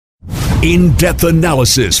In-depth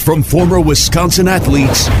analysis from former Wisconsin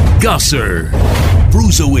athletes Gosser,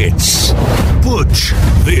 Brusewitz, Butch.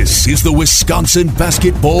 This is the Wisconsin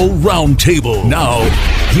Basketball Roundtable. Now,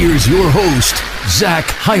 here's your host, Zach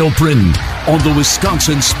Heilprin, on the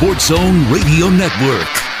Wisconsin Sports Zone Radio Network.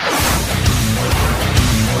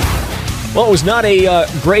 Well, it was not a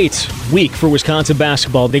great week for Wisconsin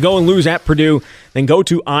basketball. They go and lose at Purdue, then go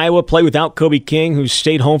to Iowa, play without Kobe King, who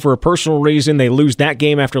stayed home for a personal reason. They lose that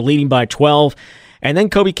game after leading by 12. And then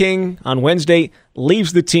Kobe King on Wednesday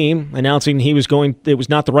leaves the team, announcing it was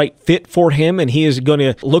not the right fit for him, and he is going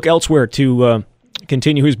to look elsewhere to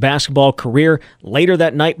continue his basketball career. Later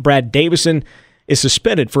that night, Brad Davison is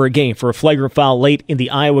suspended for a game for a flagrant foul late in the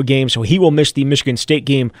Iowa game, so he will miss the Michigan State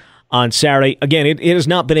game on Saturday. Again, it has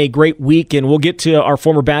not been a great week, and we'll get to our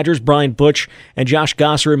former Badgers, Brian Butch and Josh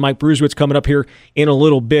Gosser and Mike Brusewitz coming up here in a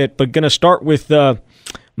little bit. But going to start with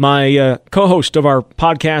my co-host of our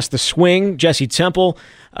podcast, The Swing, Jesse Temple.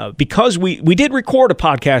 Because we did record a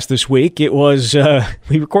podcast this week. It was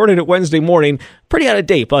we recorded it Wednesday morning, pretty out of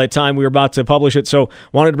date by the time we were about to publish it. So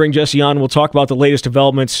wanted to bring Jesse on. We'll talk about the latest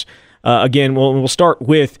developments. Again, we'll start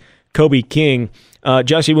with Kobe King.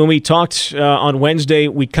 Jesse, when we talked on Wednesday,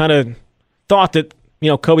 we kind of thought that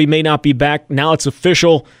Kobe may not be back. Now it's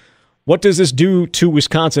official. What does this do to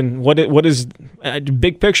Wisconsin? What is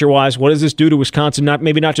big picture wise? What does this do to Wisconsin?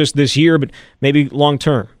 Maybe not just this year, but maybe long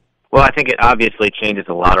term. Well, I think it obviously changes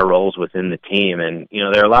a lot of roles within the team, and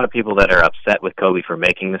there are a lot of people that are upset with Kobe for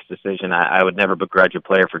making this decision. I would never begrudge a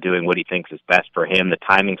player for doing what he thinks is best for him. The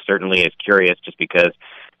timing certainly is curious, just because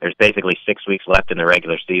there's basically 6 weeks left in the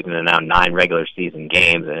regular season and now 9 regular season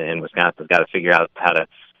games, and Wisconsin's got to figure out how to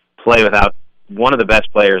play without one of the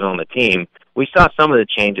best players on the team. We saw some of the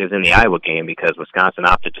changes in the Iowa game because Wisconsin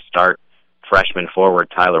opted to start freshman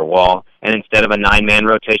forward Tyler Wall, and instead of a 9-man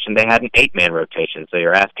rotation, they had an 8-man rotation. So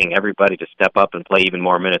you're asking everybody to step up and play even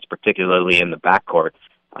more minutes, particularly in the backcourt.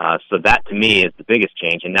 So that, to me, is the biggest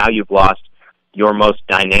change. And now you've lost your most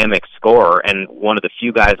dynamic scorer and one of the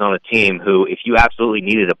few guys on the team who, if you absolutely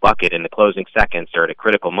needed a bucket in the closing seconds or at a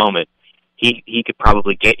critical moment, he could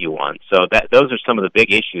probably get you one. So those are some of the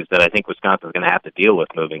big issues that I think Wisconsin's going to have to deal with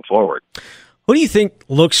moving forward. Who do you think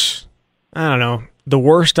looks, the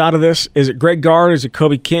worst out of this? Is it Greg Gard? Is it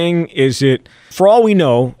Kobe King? Is it, for all we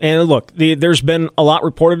know, and look, there's been a lot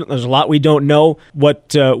reported. There's a lot we don't know.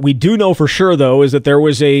 What we do know for sure, though, is that there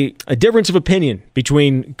was a difference of opinion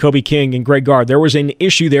between Kobe King and Greg Gard. There was an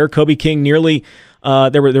issue there. Kobe King nearly,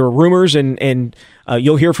 there were rumors, and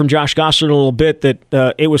you'll hear from Josh Gosser in a little bit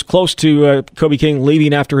that it was close to Kobe King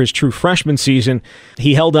leaving after his true freshman season.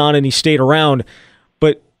 He held on and he stayed around.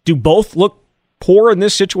 But do both look poor in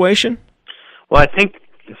this situation? Well, I think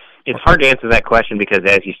it's hard to answer that question because,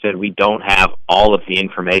 as you said, we don't have all of the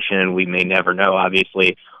information, and we may never know,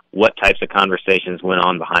 obviously, what types of conversations went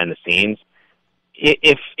on behind the scenes.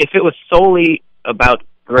 If it was solely about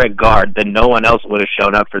Greg Gard, then no one else would have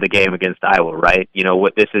shown up for the game against Iowa, right?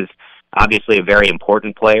 This is obviously a very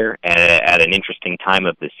important player at an interesting time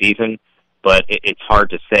of the season, but it's hard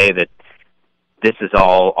to say that this is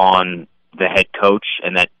all on the head coach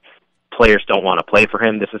and that players don't want to play for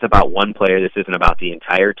him. This is about one player. This isn't about the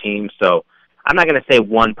entire team. So I'm not going to say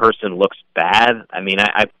one person looks bad. I mean,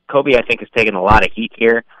 Kobe, I think, has taken a lot of heat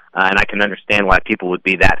here, and I can understand why people would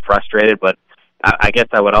be that frustrated. But I guess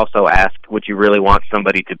I would also ask, would you really want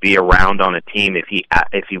somebody to be around on a team if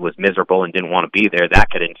he was miserable and didn't want to be there? That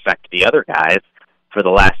could infect the other guys for the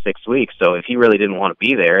last 6 weeks. So if he really didn't want to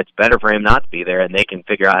be there, it's better for him not to be there, and they can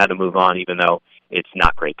figure out how to move on, even though it's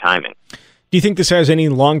not great timing. Do you think this has any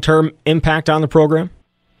long-term impact on the program?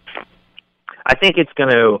 I think it's going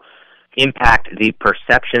to impact the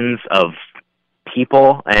perceptions of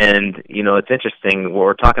people, and, it's interesting.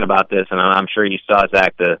 We're talking about this, and I'm sure you saw,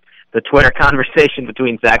 Zach, the Twitter conversation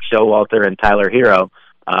between Zach Showalter and Tyler Hero,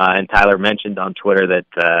 and Tyler mentioned on Twitter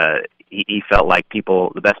that he felt like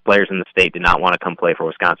the best players in the state did not want to come play for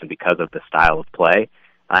Wisconsin because of the style of play,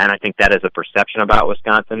 and I think that is a perception about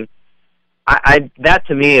Wisconsin. That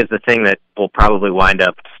to me is the thing that will probably wind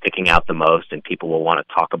up sticking out the most and people will want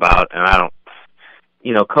to talk about. And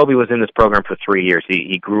Kobe was in this program for 3 years.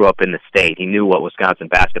 He grew up in the state. He knew what Wisconsin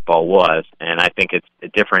basketball was, and I think it's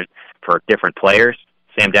different for different players.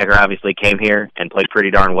 Sam Decker obviously came here and played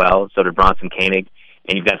pretty darn well. So did Bronson Koenig.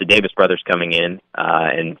 And you've got the Davis brothers coming in,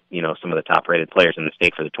 and some of the top-rated players in the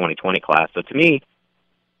state for the 2020 class. So to me,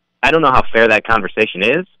 I don't know how fair that conversation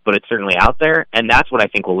is, but it's certainly out there, and that's what I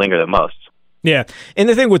think will linger the most. Yeah, and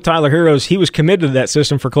the thing with Tyler Hero is he was committed to that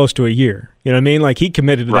system for close to a year. You know what I mean? Like, he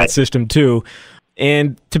committed to that system too.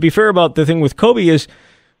 And to be fair about the thing with Kobe is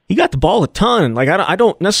he got the ball a ton. Like, I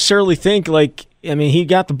don't necessarily think, like, I mean, he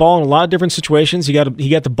got the ball in a lot of different situations. He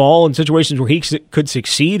got the ball in situations where he could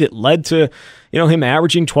succeed. It led to, him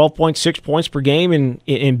averaging 12.6 points per game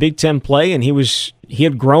in Big Ten play, and he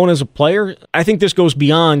had grown as a player. I think this goes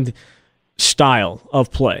beyond style of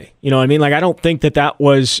play. You know what I mean? Like, I don't think that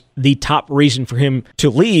was the top reason for him to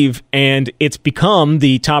leave, and it's become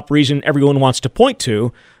the top reason everyone wants to point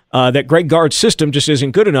to, that Greg Gard's system just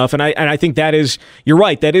isn't good enough. And I think you're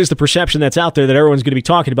right, that is the perception that's out there that everyone's going to be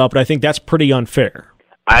talking about, but I think that's pretty unfair.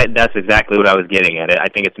 That's exactly what I was getting at. I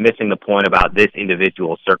think it's missing the point about this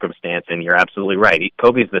individual circumstance, and you're absolutely right.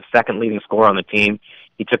 Kobe's the second leading scorer on the team.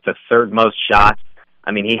 He took the third most shots.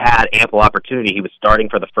 I mean, he had ample opportunity. He was starting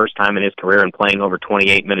for the first time in his career and playing over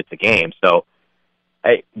 28 minutes a game. So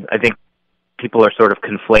I think people are sort of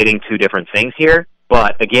conflating two different things here.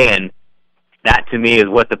 But again, that to me is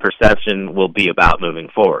what the perception will be about moving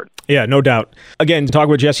forward. Yeah, no doubt. Again, talking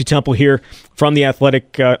with Jesse Temple here from The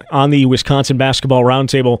Athletic on the Wisconsin Basketball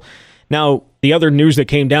Roundtable. Now, the other news that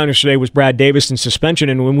came down yesterday was Brad Davison's suspension.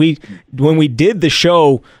 And when we did the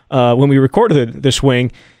show, when we recorded the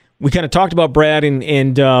swing, we kind of talked about Brad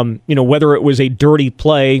and whether it was a dirty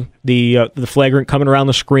play, the flagrant coming around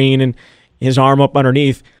the screen and his arm up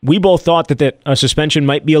underneath. We both thought that a suspension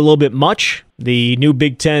might be a little bit much. The new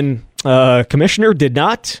Big Ten commissioner did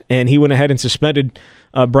not, and he went ahead and suspended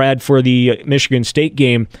Brad for the Michigan State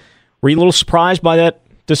game. Were you a little surprised by that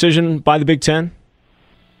decision by the Big Ten?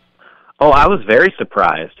 Oh, I was very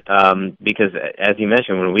surprised because, as you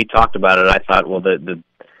mentioned, when we talked about it, I thought, well,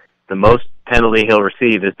 the most penalty he'll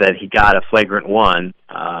receive is that he got a flagrant one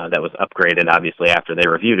that was upgraded, obviously, after they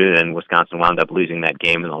reviewed it, and Wisconsin wound up losing that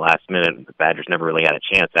game in the last minute. The Badgers never really had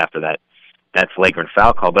a chance after that flagrant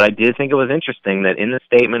foul call. But I did think it was interesting that in the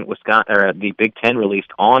statement the Big Ten released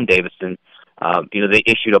on Davison, they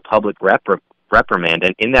issued a public reprimand,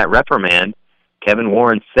 and in that reprimand, Kevin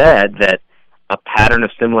Warren said that a pattern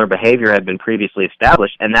of similar behavior had been previously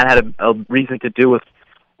established, and that had a reason to do with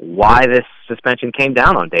why this suspension came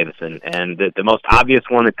down on Davison. And the most obvious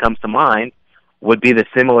one that comes to mind would be the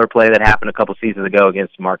similar play that happened a couple seasons ago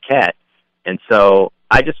against Marquette. And so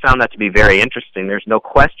I just found that to be very interesting. There's no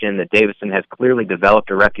question that Davison has clearly developed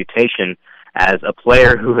a reputation as a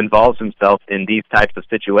player who involves himself in these types of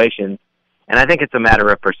situations. And I think it's a matter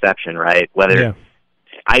of perception, right?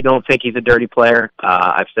 I don't think he's a dirty player.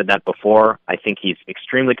 I've said that before. I think he's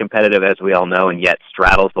extremely competitive, as we all know, and yet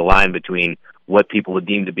straddles the line between what people would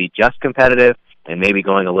deem to be just competitive and maybe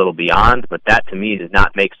going a little beyond. But that, to me, does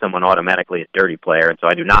not make someone automatically a dirty player. And so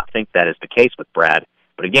I do not think that is the case with Brad.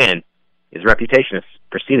 But again, his reputation has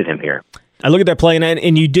preceded him here. I look at that play,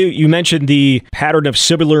 and you mentioned the pattern of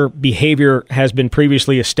similar behavior has been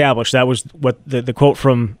previously established. That was what the quote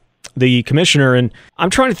from the commissioner. And I'm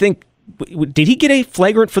trying to think, did he get a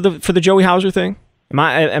flagrant for the Joey Hauser thing?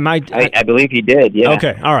 I believe he did, yeah.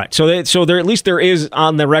 Okay, all right. So there at least there is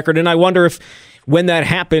on the record, and I wonder if when that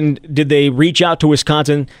happened, did they reach out to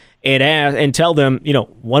Wisconsin and tell them,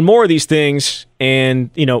 one more of these things, and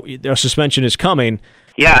a suspension is coming?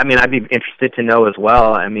 Yeah, I mean, I'd be interested to know as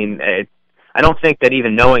well. I mean, I don't think that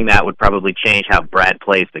even knowing that would probably change how Brad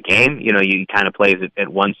plays the game. He kind of plays it at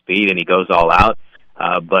one speed and he goes all out.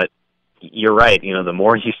 But you're right. The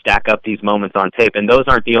more you stack up these moments on tape, and those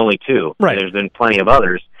aren't the only two. Right. There's been plenty of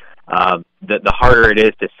others. The harder it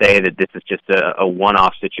is to say that this is just a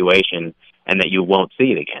one-off situation and that you won't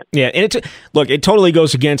see it again. Yeah, and it totally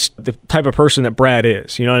goes against the type of person that Brad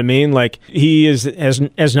is. You know what I mean? Like, he is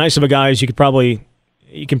as nice of a guy as you can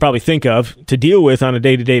probably think of to deal with on a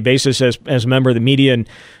day-to-day basis as a member of the media. And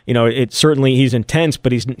it's certainly, he's intense,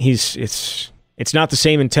 but it's not the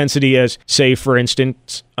same intensity as, say, for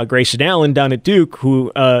instance, Grayson Allen down at Duke,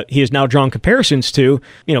 who he has now drawn comparisons to.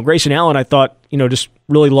 Grayson Allen, I thought, just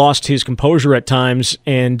really lost his composure at times,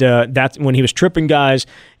 and that's when he was tripping guys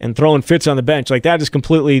and throwing fits on the bench. Like,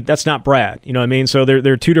 that's not Brad. You know what I mean? So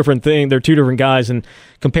they're two different things. They're two different guys, and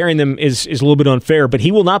comparing them is a little bit unfair. But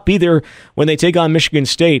he will not be there when they take on Michigan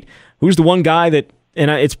State. Who's the one guy that? And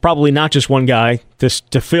it's probably not just one guy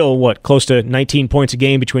to fill close to 19 points a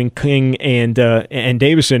game between King and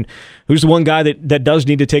Davison. Who's the one guy that does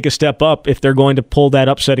need to take a step up if they're going to pull that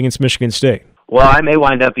upset against Michigan State? Well, I may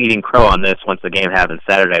wind up eating crow on this once the game happens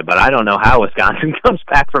Saturday, but I don't know how Wisconsin comes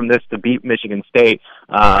back from this to beat Michigan State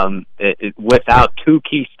without two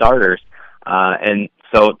key starters. And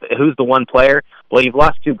so, who's the one player? Well, you've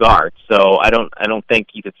lost two guards, so I don't think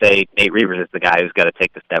you could say Nate Reuvers is the guy who's got to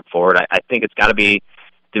take the step forward. I think it's got to be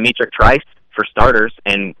Demetric Trice for starters,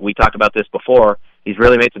 and we talked about this before. He's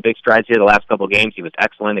really made some big strides here the last couple of games. He was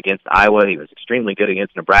excellent against Iowa. He was extremely good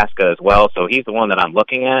against Nebraska as well, so he's the one that I'm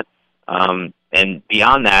looking at. And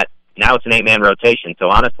beyond that, Now it's an 8-man rotation. So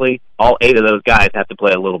honestly, all 8 of those guys have to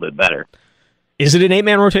play a little bit better. Is it an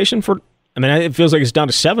 8-man rotation for? I mean, it feels like it's down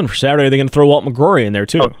to 7 for Saturday. Are they going to throw Walt McGrory in there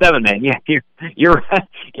too? Oh, 7-man. Yeah, you're right.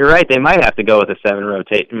 You're right. They might have to go with a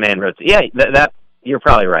 7-man rotation. Yeah, that you're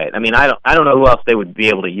probably right. I mean, I don't know who else they would be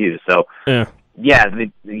able to use. So yeah,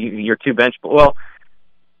 your 2 bench. Well,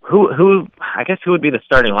 who? I guess who would be the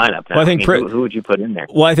starting lineup now? Well, I think who would you put in there?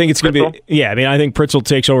 Well, I think it's going to be. Yeah, I mean, I think Pritzl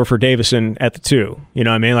takes over for Davison at the 2. You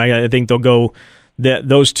know what I mean? Like, I think they'll go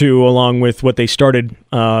those 2 along with what they started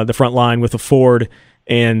the front line with the Ford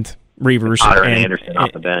and Reavers and Anderson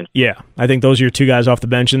off the bench. Yeah, I think those are your 2 guys off the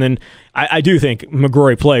bench, and then I do think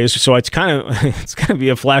McGrory plays. So it's kind of be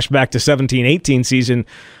a flashback to 17-18 season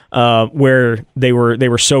where they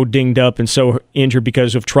were so dinged up and so injured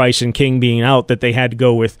because of Trice and King being out that they had to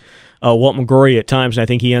go with Walt McGrory at times, and I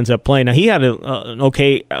think he ends up playing. Now he had an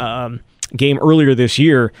okay game earlier this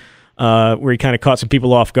year. Where he kind of caught some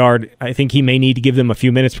people off guard. I think he may need to give them a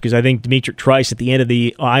few minutes because I think Demetric Trice at the end of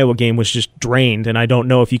the Iowa game was just drained, and I don't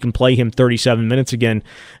know if you can play him 37 minutes again,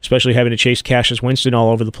 especially having to chase Cassius Winston all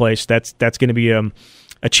over the place. That's going to be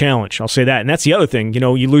a challenge. I'll say that. And that's the other thing. You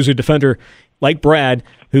know, you lose a defender like Brad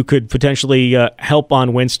who could potentially help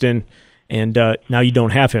on Winston, and now you don't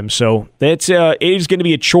have him. So it is going to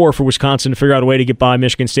be a chore for Wisconsin to figure out a way to get by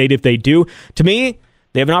Michigan State. If they do, to me,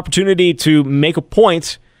 they have an opportunity to make a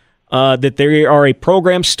point that they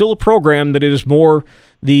are still a program that is more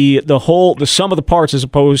the sum of the parts as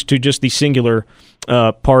opposed to just the singular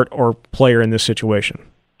part or player in this situation.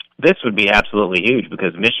 This would be absolutely huge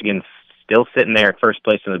because Michigan's still sitting there at first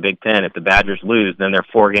place in the Big Ten. If the Badgers lose, then they're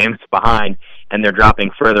 4 games behind, and they're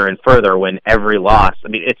dropping further and further when every loss. I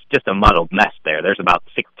mean, it's just a muddled mess there. There's about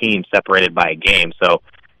 6 teams separated by a game. So,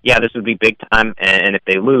 yeah, this would be big time, and if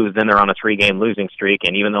they lose, then they're on a 3-game losing streak,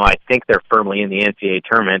 and even though I think they're firmly in the NCAA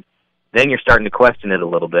tournament, then you're starting to question it a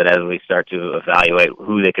little bit as we start to evaluate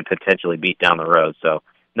who they could potentially beat down the road. So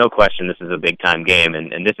no question this is a big-time game,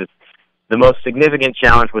 and this is the most significant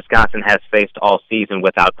challenge Wisconsin has faced all season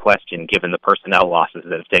without question, given the personnel losses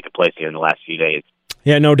that have taken place here in the last few days.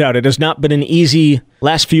 Yeah, no doubt. It has not been an easy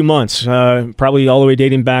last few months, probably all the way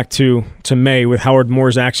dating back to May with Howard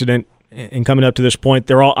Moore's accident and coming up to this point.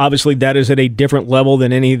 They're all obviously that is at a different level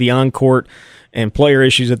than any of the on-court and player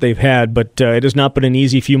issues that they've had, but it has not been an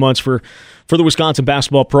easy few months for the Wisconsin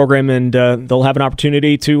basketball program, and they'll have an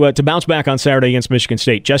opportunity to bounce back on Saturday against Michigan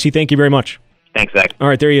State. Jesse, thank you very much. Thanks, Zach. All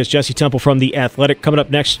right, there he is, Jesse Temple from The Athletic. Coming up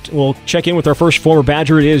next, we'll check in with our first former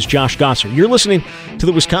Badger. It is Josh Gosser. You're listening to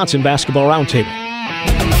the Wisconsin Basketball Roundtable.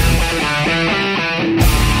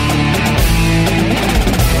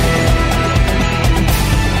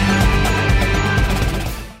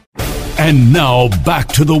 And now back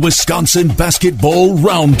to the Wisconsin Basketball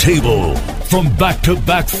Roundtable. From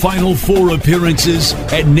back-to-back Final Four appearances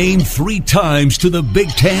and named 3 times to the Big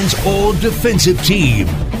Ten's all-defensive team,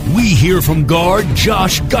 we hear from guard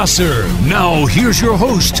Josh Gosser. Now here's your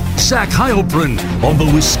host, Zach Heilprin, on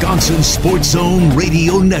the Wisconsin Sports Zone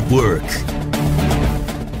Radio Network.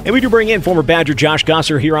 And we do bring in former Badger Josh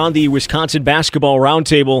Gosser here on the Wisconsin Basketball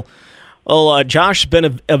Roundtable. Well, Josh, it's been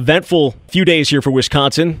an eventful few days here for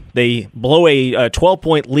Wisconsin. They blow a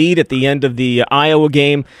 12-point lead at the end of the Iowa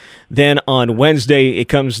game. Then on Wednesday, it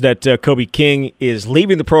comes that Kobe King is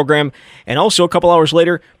leaving the program. And also a couple hours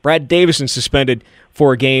later, Brad Davison suspended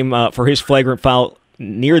for a game for his flagrant foul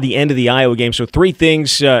near the end of the Iowa game. So 3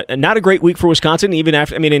 things. Not a great week for Wisconsin, even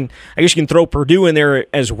after, and I guess you can throw Purdue in there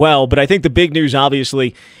as well. But I think the big news,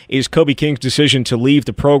 obviously, is Kobe King's decision to leave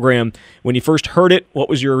the program. When you first heard it, what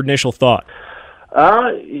was your initial thought?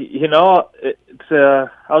 I was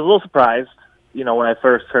a little surprised, when I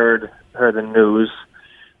first heard the news,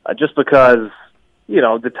 just because,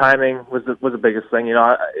 the timing was the biggest thing.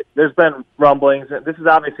 There's been rumblings. This is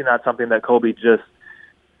obviously not something that Kobe just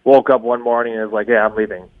woke up one morning and was like, yeah, I'm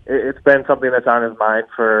leaving. It's been something that's on his mind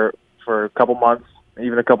for a couple months,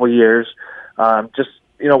 even a couple years.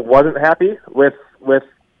 Wasn't happy with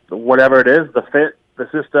whatever it is, the fit, the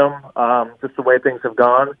system, just the way things have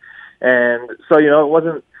gone. And so, it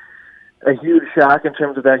wasn't a huge shock in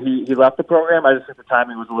terms of that he left the program. I just think the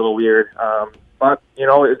timing was a little weird. But,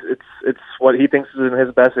 it's what he thinks is in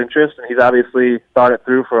his best interest, and he's obviously thought it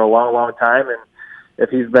through for a long, long time. And if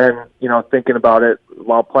he's been, thinking about it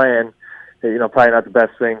while playing, probably not the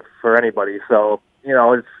best thing for anybody. So,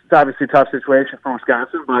 it's obviously a tough situation for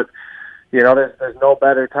Wisconsin, but, there's no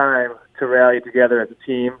better time to rally together as a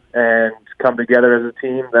team and come together as a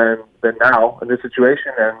team than now in this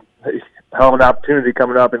situation. And hell of an opportunity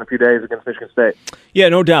coming up in a few days against Michigan State. Yeah,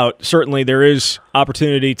 no doubt. Certainly there is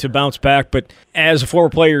opportunity to bounce back. But as a former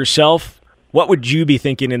player yourself, what would you be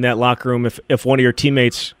thinking in that locker room if one of your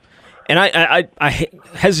teammates And I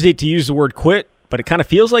hesitate to use the word quit, but it kind of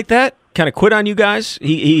feels like that. Kind of quit on you guys.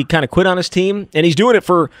 He kind of quit on his team, and he's doing it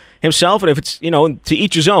for himself. And if it's, to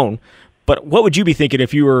each his own. But what would you be thinking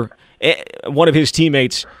if you were one of his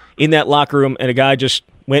teammates in that locker room and a guy just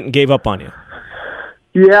went and gave up on you?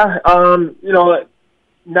 Yeah,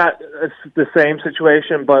 not the same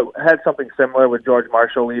situation, but had something similar with George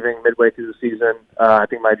Marshall leaving midway through the season. I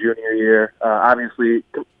think my junior year. Obviously,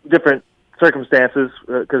 different circumstances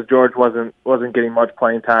because George wasn't getting much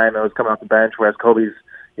playing time and was coming off the bench, whereas Kobe's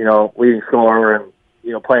leading scorer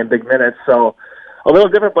and playing big minutes. So a little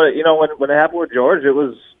different, but when it happened with George, it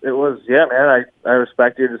was yeah, man. I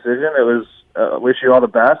respect your decision. It was wish you all the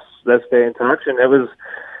best. Let's stay in touch, and it was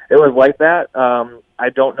like that. I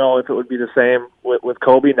don't know if it would be the same with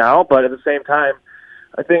Kobe now, but at the same time,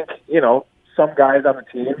 I think, some guys on the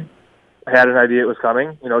team had an idea it was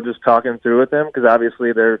coming, just talking through with him, because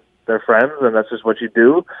obviously they're friends, and that's just what you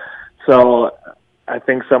do. So I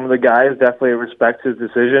think some of the guys definitely respect his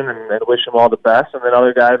decision and wish him all the best, and then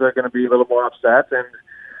other guys are going to be a little more upset, and,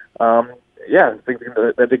 I think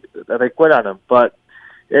that they quit on him. But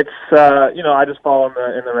it's, I just fall in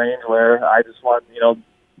the range where I just want,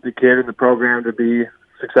 the kid in the program to be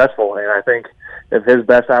successful. And I think if his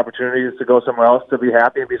best opportunity is to go somewhere else to be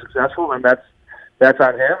happy and be successful, then that's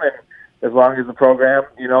on him. And as long as the program,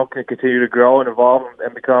 can continue to grow and evolve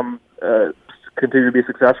and become, continue to be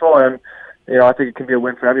successful. And, I think it can be a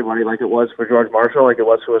win for everybody, like it was for George Marshall, like it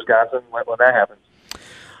was for Wisconsin when that happens.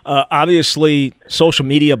 Obviously, social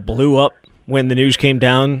media blew up when the news came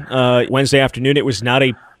down Wednesday afternoon. It was not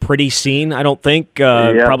a pretty scene, I don't think.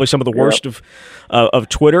 Probably some of the worst of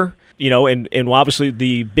Twitter. And obviously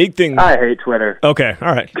the big thing. I hate Twitter. Okay,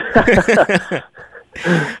 all right.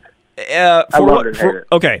 I love it, hate it.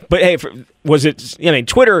 Okay, but hey, was it?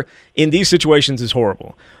 Twitter in these situations is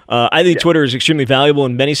horrible. I think Twitter is extremely valuable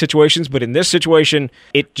in many situations, but in this situation,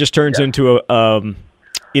 it just turns into a.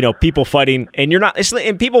 People fighting, and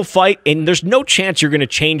and people fight, and there's no chance you're going to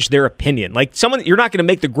change their opinion. Like you're not going to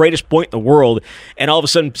make the greatest point in the world, and all of a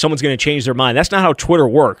sudden someone's going to change their mind. That's not how Twitter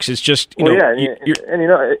works. It's just, and you know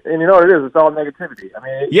what it is. It's all negativity. I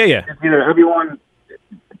mean, it's either everyone,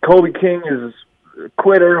 Kobe King is a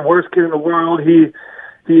quitter, worst kid in the world. He's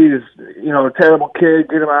a terrible kid.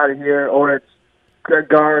 Get him out of here. Or it's Greg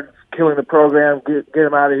Gard killing the program. Get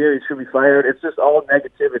him out of here. He should be fired. It's just all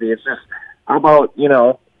negativity. It's just. How about,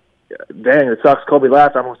 dang, it sucks Kobe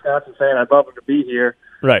left. I'm a Wisconsin fan. I'd love him to be here.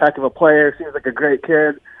 Right. Heck of a player. Seems like a great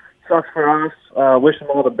kid. Sucks for us. Wish him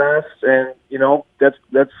all the best. And,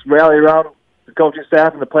 let's rally around the coaching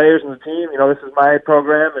staff and the players and the team. This is my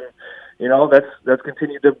program. And, let's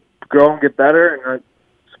continue to grow and get better and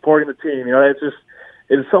supporting the team.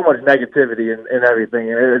 It's so much negativity and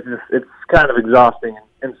everything. And it's kind of exhausting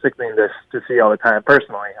and sickening to see all the time.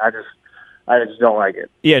 Personally, I just don't like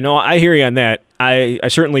it. Yeah, no, I hear you on that. I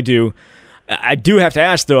certainly do. I do have to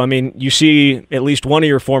ask, though, you see at least one of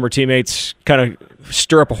your former teammates kind of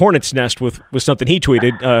stir up a hornet's nest with something he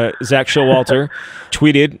tweeted. Zach Showalter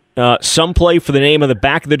tweeted, some play for the name on the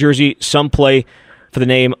back of the jersey, some play for the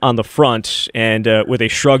name on the front, and with a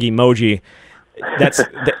shrug emoji. That's,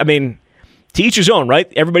 to each his own,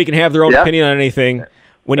 right? Everybody can have their own opinion on anything.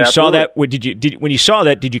 When you saw that,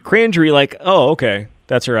 did you cringe, or were you like, oh, okay,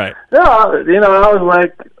 that's all right? No, I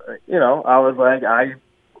was like, I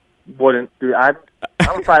wouldn't do. I'm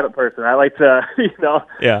a private person. I like to,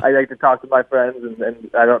 I like to talk to my friends,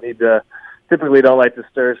 and I don't need to. Typically, don't like to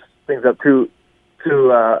stir things up too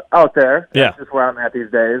out there. Yeah, that's just where I'm at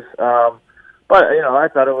these days. But I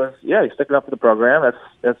thought it was, you're sticking up for the program.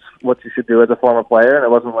 That's what you should do as a former player, and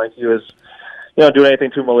it wasn't like he was. Doing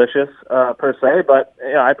anything too malicious per se, but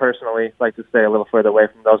I personally like to stay a little further away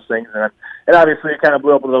from those things, and obviously it kind of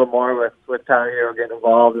blew up a little more with Tyler Hero getting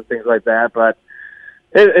involved and things like that. But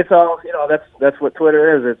it's all that's what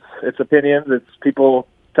Twitter is. It's opinions. It's people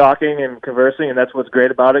talking and conversing, and that's what's great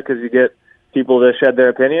about it because you get people to shed their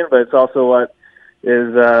opinion. But it's also what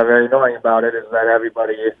is very annoying about it is that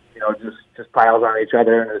everybody just piles on each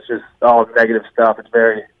other, and it's just all negative stuff. It's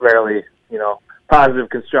very rarely positive,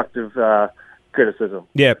 constructive. Criticism.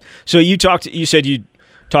 Yeah. So you said you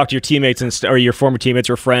talked to your teammates or your former teammates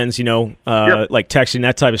or friends, like texting,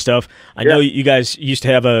 that type of stuff. I know you guys used to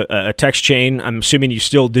have a text chain. I'm assuming you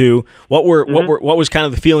still do. What was kind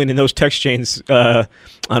of the feeling in those text chains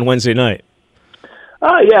on Wednesday night?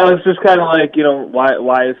 It was just kind of like,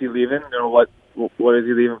 why is he leaving? What is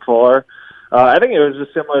he leaving for? I think it was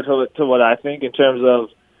just similar to what I think in terms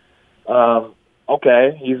of,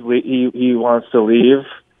 okay, he wants to leave.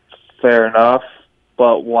 Fair enough,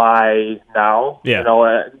 but why now? Yeah.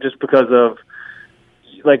 Just because of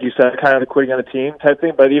like you said, kind of the quitting on the team type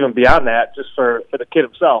thing. But even beyond that, just for the kid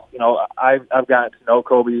himself, I've gotten to know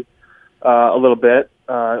Kobe a little bit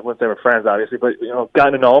once they were friends, obviously. But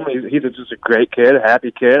gotten to know him. He's just a great kid, a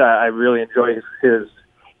happy kid. I really enjoy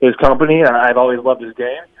his company. I've always loved his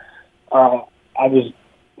game. I just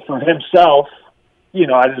for himself,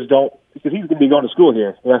 I just don't, because he's going to be going to school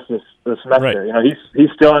here the rest of the semester. Right. He's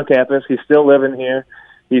still on campus. He's still living here.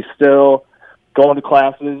 He's still going to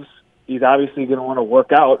classes. He's obviously going to want to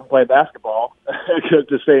work out and play basketball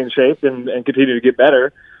to stay in shape and continue to get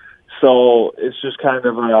better. So it's just kind of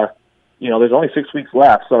there's only 6 weeks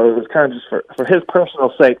left. So it was kind of just for his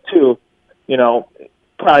personal sake too.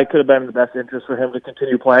 Probably could have been in the best interest for him to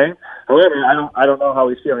continue playing. However, I don't know how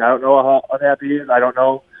he's feeling. I don't know how unhappy he is. I don't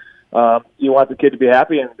know. You want the kid to be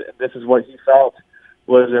happy, and this is what he felt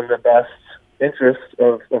was in the best interest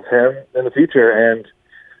of him in the future. And,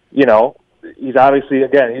 he's obviously,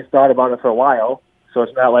 again, he's thought about it for a while, so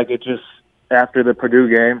it's not like it just after the Purdue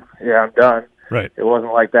game, yeah, I'm done. Right. It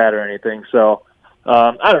wasn't like that or anything. So,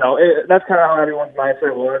 I don't know. That's kind of how everyone's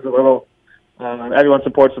mindset was a little. Everyone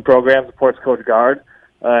supports the program, supports Coach Gard,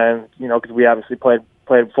 and, because we obviously played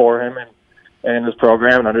for him and his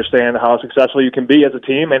program and understand how successful you can be as a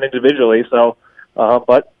team and individually. So,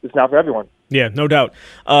 but it's not for everyone. Yeah, no doubt.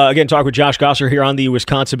 Again, talk with Josh Gosser here on the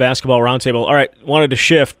Wisconsin Basketball Roundtable. All right, wanted to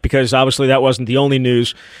shift because obviously that wasn't the only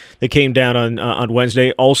news that came down on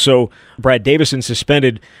Wednesday. Also, Brad Davison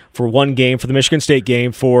suspended for one game for the Michigan State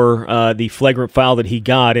game for the flagrant foul that he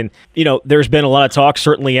got. And, there's been a lot of talk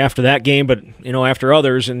certainly after that game, but, after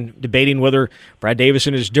others, and debating whether Brad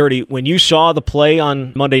Davison is dirty. When you saw the play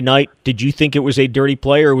on Monday night, did you think it was a dirty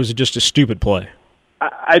play or was it just a stupid play?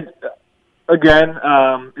 Again,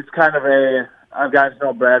 it's kind of I've gotten to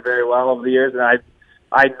know Brad very well over the years, and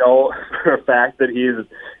I know for a fact that he is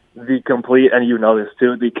the complete, and this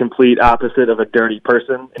too, the complete opposite of a dirty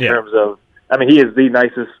person in terms of, he is the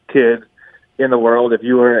nicest kid in the world. If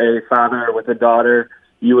you were a father with a daughter,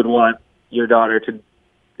 you would want your daughter to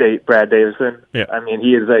date Brad Davison. Yeah.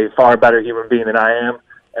 He is a far better human being than I am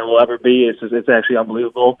and will ever be. It's actually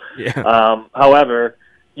unbelievable. Yeah. However,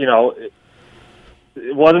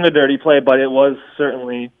 it wasn't a dirty play, but it was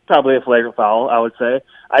certainly probably a flagrant foul, I would say.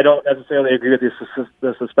 I don't necessarily agree with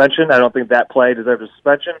the suspension. I don't think that play deserves a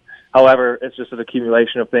suspension. However, it's just an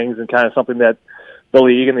accumulation of things and kind of something that the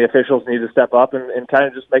league and the officials need to step up and kind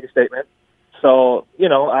of just make a statement. So,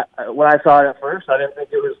 when I saw it at first, I didn't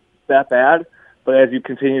think it was that bad. But as you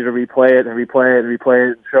continue to replay it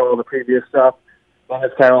and show all the previous stuff, then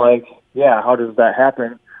it's kind of like, yeah, how does that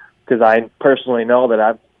happen? Because I personally know that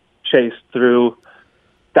I've chased through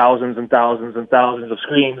thousands and thousands and thousands of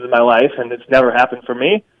screens in my life, and it's never happened for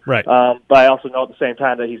me. Right. But I also know at the same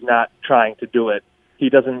time that he's not trying to do it. He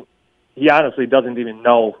honestly doesn't even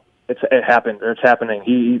know it happened or it's happening.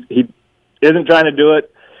 He isn't trying to do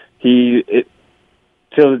it.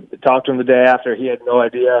 Till talked to him the day after, he had no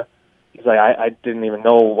idea. He's like, I didn't even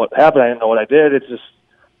know what happened. I didn't know what I did. It's just,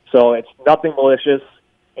 so it's nothing malicious.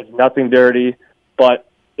 It's nothing dirty, but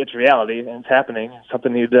it's reality and it's happening.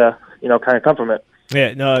 Something needs to, kind of come from it.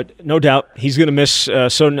 Yeah, no doubt. He's going to miss.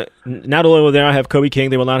 So not only will they not have Kobe King,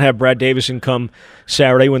 they will not have Brad Davison come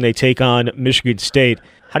Saturday when they take on Michigan State.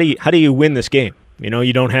 How do you win this game?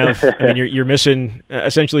 You don't have. You're missing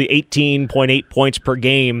essentially 18.8 points per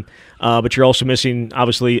game, but you're also missing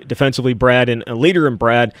obviously defensively Brad and a leader in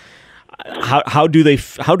Brad. How do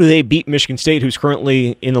they beat Michigan State, who's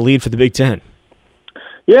currently in the lead for the Big Ten?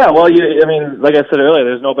 Yeah, well, like I said earlier,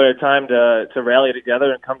 there's no better time to rally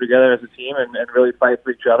together and come together as a team and really fight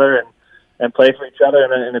for each other and play for each other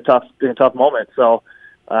in a tough moment. So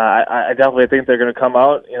I definitely think they're going to come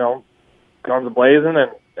out, guns blazing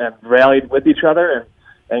and rally with each other,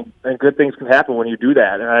 and good things can happen when you do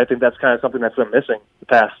that. And I think that's kind of something that's been missing the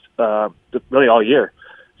past really all year.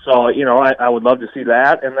 So I would love to see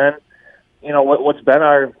that. And then what's been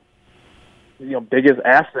our biggest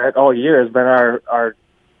asset all year has been our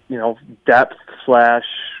depth /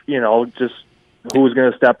 just who's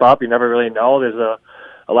going to step up. You never really know. There's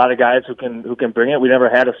a lot of guys who can bring it. We never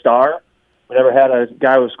had a star. We never had a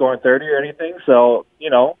guy who was scoring 30 or anything. So,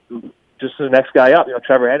 just the next guy up.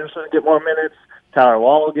 Trevor Anderson will get more minutes. Tyler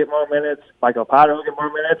Wall will get more minutes. Michael Potter will get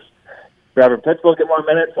more minutes. Robert Pitts will get more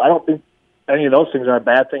minutes. I don't think any of those things are a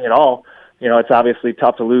bad thing at all. It's obviously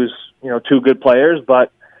tough to lose, two good players,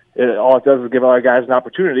 but all it does is give our guys an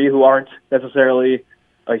opportunity who aren't necessarily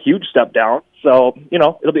a huge step down. So,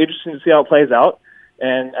 it'll be interesting to see how it plays out.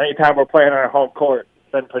 And anytime we're playing on our home court,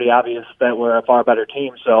 it's been pretty obvious that we're a far better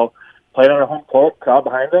team. So, playing on our home court, crowd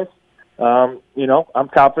behind us, I'm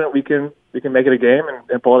confident we can make it a game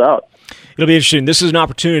and pull it out. It'll be interesting. This is an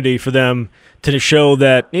opportunity for them to show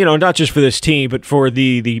that, not just for this team, but for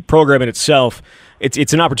the program in itself,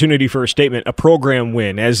 it's an opportunity for a statement, a program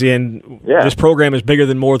win, as in this program is bigger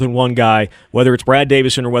than more than one guy, whether it's Brad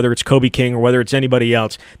Davison or whether it's Kobe King or whether it's anybody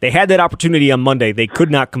else. They had that opportunity on Monday. They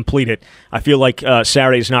could not complete it. I feel like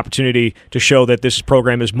Saturday is an opportunity to show that this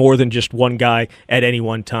program is more than just one guy at any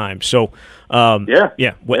one time. So, we'll You're see.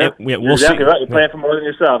 Exactly right. You're playing for more than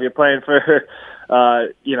yourself. You're playing for,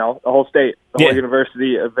 the whole state, the whole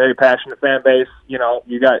university, a very passionate fan base. You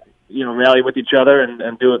got, rally with each other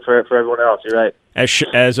and do it for everyone else. You're right. As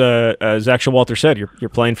Zach Showalter said, you're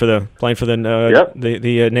playing for the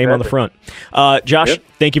name on the front. Josh,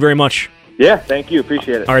 thank you very much. Yeah, thank you.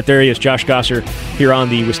 Appreciate it. All right, there he is, Josh Gosser, here on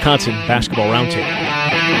the Wisconsin Basketball Roundtable.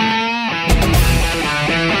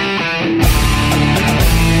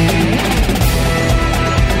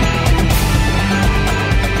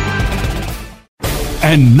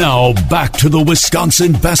 And now back to the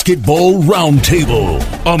Wisconsin Basketball Roundtable.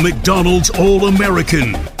 A McDonald's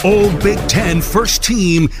All-American, All-Big Ten First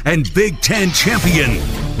Team, and Big Ten champion.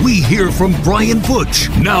 We hear from Brian Butch.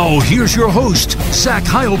 Now here's your host, Zach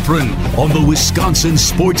Heilprin, on the Wisconsin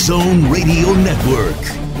Sports Zone Radio Network.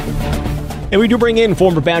 And we do bring in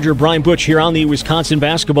former Badger Brian Butch here on the Wisconsin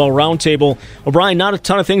Basketball Roundtable. Well, Brian, not a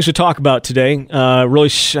ton of things to talk about today. I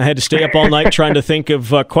had to stay up all night trying to think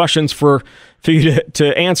of questions for you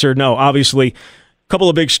to answer. No, obviously, a couple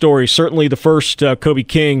of big stories. Certainly the first, Kobe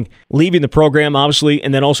King leaving the program, obviously,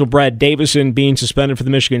 and then also Brad Davison being suspended for the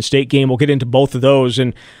Michigan State game. We'll get into both of those.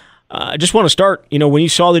 And I just want to start, when you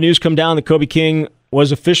saw the news come down that Kobe King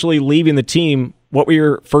was officially leaving the team, what were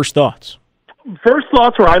your first thoughts? First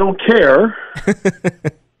thoughts were I don't care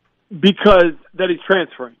because that he's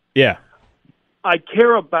transferring. Yeah. I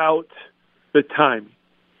care about the timing.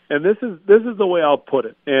 And this is the way I'll put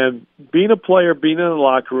it. And being a player, being in the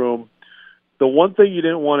locker room, the one thing you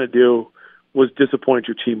didn't want to do was disappoint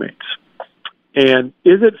your teammates. And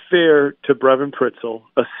is it fair to Brevin Pritzel,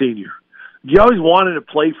 a senior? You always wanted to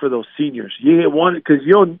play for those seniors. You wanted because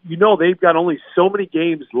they've got only so many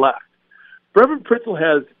games left. Brevin Pritzel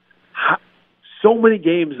has so many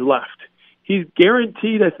games left. He's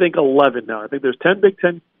guaranteed, I think, 11 now. I think there's 10 Big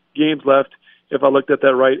Ten games left, if I looked at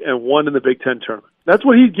that right, and 1 in the Big Ten tournament. That's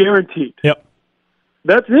what he's guaranteed. Yep.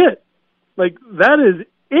 That's it. That is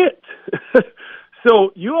it.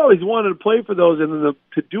 So you always wanted to play for those, and then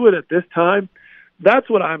to do it at this time, that's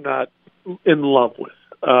what I'm not in love with.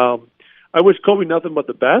 I wish Kobe nothing but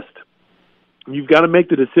the best. You've got to make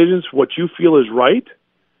the decisions what you feel is right.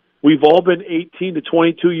 We've all been 18 to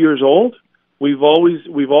 22 years old. We've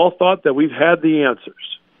all thought that we've had the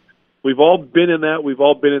answers. We've all been in that. We've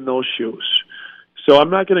all been in those shoes. So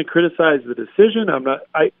I'm not going to criticize the decision.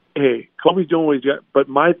 Hey, Kobe's doing what he's got. But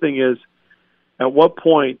my thing is, at what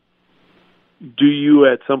point do you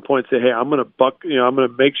at some point say, hey, I'm going to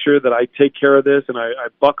make sure that I take care of this and I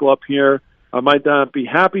buckle up here. I might not be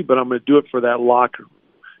happy, but I'm going to do it for that locker room.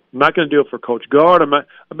 I'm not going to do it for Coach Gard.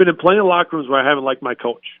 I've been in plenty of locker rooms where I haven't liked my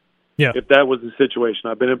coach. Yeah. If that was the situation.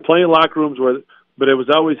 I've been in plenty of locker rooms but it was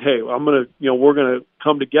always, hey, we're going to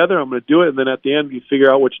come together. I'm going to do it. And then at the end, you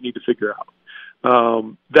figure out what you need to figure out.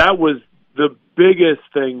 That was the biggest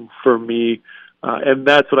thing for me. And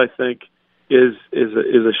that's what I think is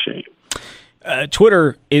a shame.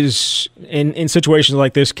 Twitter is in situations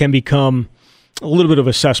like this can become a little bit of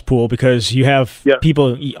a cesspool because you have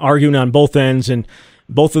people arguing on both ends and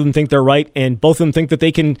both of them think they're right, and both of them think that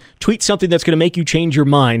they can tweet something that's going to make you change your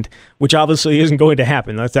mind, which obviously isn't going to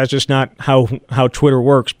happen. That's just not how Twitter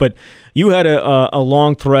works. But you had a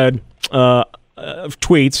long thread of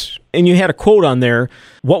tweets, and you had a quote on there.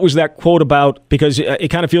 What was that quote about? Because it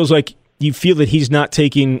kind of feels like you feel that he's not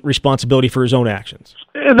taking responsibility for his own actions.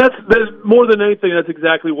 And that's more than anything, that's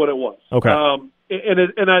exactly what it was. Okay.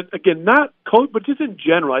 Again, not coach, but just in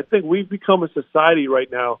general, I think we've become a society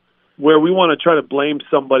right now where we want to try to blame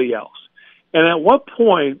somebody else. And at what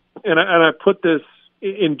point, and I put this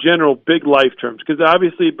in general, big life terms, because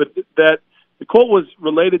obviously, but that the quote was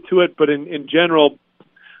related to it, but in general,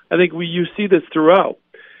 I think you see this throughout,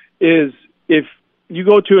 is if you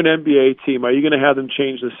go to an NBA team, are you going to have them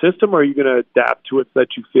change the system, or are you going to adapt to it so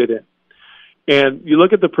that you fit in? And you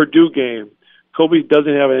look at the Purdue game, Kobe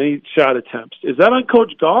doesn't have any shot attempts. Is that on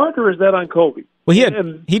Coach Gard, or is that on Kobe? Well, he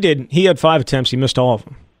had 5 attempts. He missed all of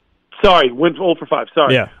them. Sorry, went 0 for 5.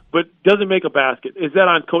 Sorry. Yeah. But doesn't make a basket. Is that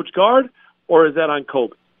on Coach Gard or is that on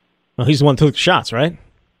Kobe? Well, he's the one who took the shots, right?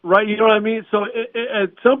 Right, you know what I mean? So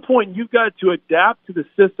at some point, you've got to adapt to the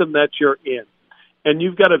system that you're in. And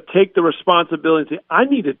you've got to take the responsibility and say, I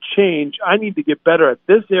need to change. I need to get better at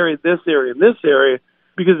this area, and this area,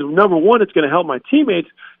 because, number one, it's going to help my teammates.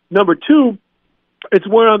 Number two, it's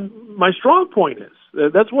where my strong point is.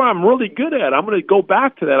 That's where I'm really good at. I'm going to go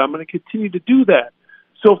back to that. I'm going to continue to do that.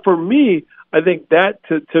 So for me, I think that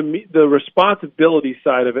to me, the responsibility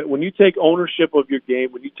side of it, when you take ownership of your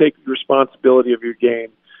game, when you take responsibility of your game,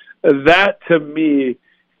 that to me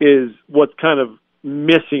is what's kind of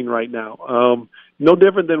missing right now. No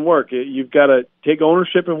different than work. You've got to take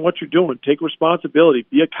ownership in what you're doing, take responsibility,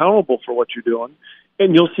 be accountable for what you're doing,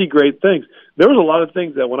 and you'll see great things. There was a lot of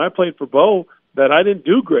things that when I played for Bo that I didn't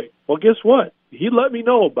do great. Well, guess what? He let me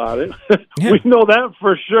know about it. Yeah. We know that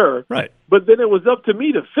for sure. Right. But then it was up to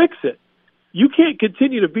me to fix it. You can't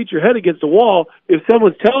continue to beat your head against the wall if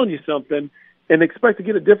someone's telling you something and expect to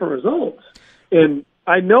get a different result. And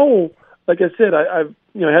I know, like I said, I've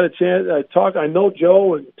had a chance. I know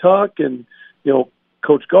Joe and Tuck and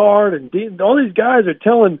Coach Gard and Dean. All these guys are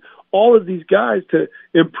telling all of these guys to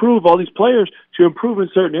improve. All these players to improve in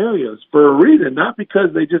certain areas for a reason, not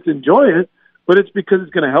because they just enjoy it, but it's because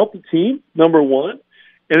it's going to help the team, number one,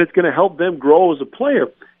 and it's going to help them grow as a player.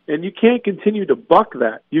 And you can't continue to buck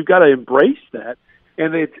that. You've got to embrace that.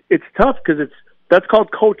 And it's tough because that's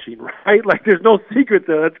called coaching, right? Like there's no secret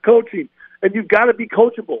there. That's coaching. And you've got to be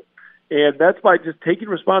coachable. And that's by just taking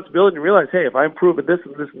responsibility and realize, hey, if I improve at this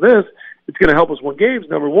and this and this, it's going to help us win games,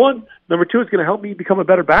 number one. Number two, it's going to help me become a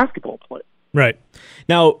better basketball player. Right.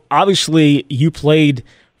 Now, obviously, you played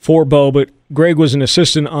for Bo, but Greg was an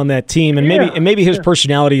assistant on that team, and maybe his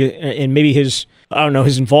personality and maybe his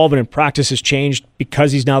involvement in practice has changed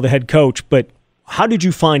because he's now the head coach. But how did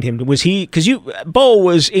you find him? Was he Bo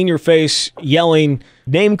was in your face, yelling,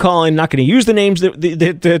 name calling? Not going to use the names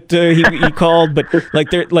that he called, but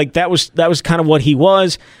that was kind of what he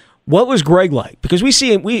was. What was Greg like? Because we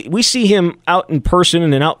see him out in person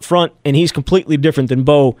and out front, and he's completely different than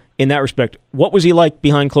Bo in that respect. What was he like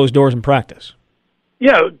behind closed doors in practice?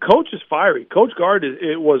 Yeah, Coach is fiery. Coach Gard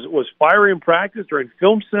was fiery in practice during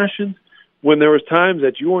film sessions when there was times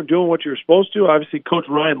that you weren't doing what you were supposed to. Obviously, Coach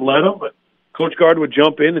Ryan led him, but Coach Gard would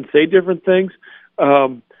jump in and say different things.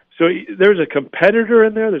 So there's a competitor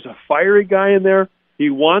in there. There's a fiery guy in there. He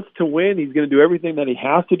wants to win. He's going to do everything that he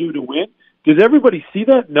has to do to win. Does everybody see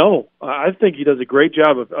that? No. I think he does a great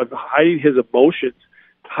job of hiding his emotions.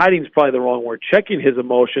 Hiding is probably the wrong word. Checking his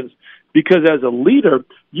emotions. Because as a leader,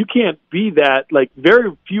 you can't be that. Like,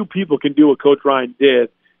 very few people can do what Coach Ryan did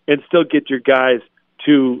and still get your guys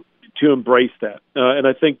to embrace that. And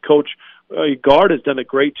I think Coach Gard has done a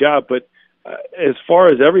great job. But as far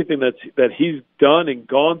as everything that he's done and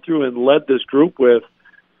gone through and led this group with,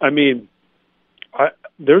 I mean,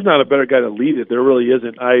 there's not a better guy to lead it. There really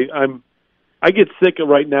isn't. I get sick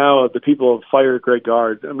right now of the people who fire Greg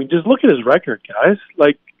Gard. I mean, just look at his record, guys.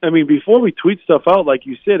 Like, I mean, before we tweet stuff out, like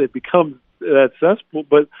you said, it becomes that cesspool.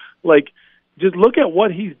 But, like, just look at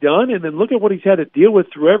what he's done and then look at what he's had to deal with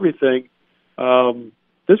through everything.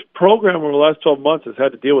 This program over the last 12 months has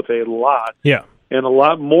had to deal with a lot. Yeah. And a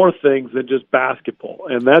lot more things than just basketball.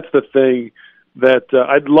 And that's the thing that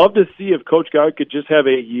I'd love to see if Coach Gard could just have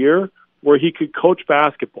a year where he could coach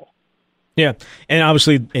basketball. Yeah, and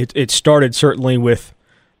obviously it started certainly with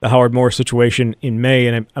the Howard Morris situation in May,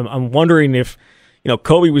 and I'm wondering if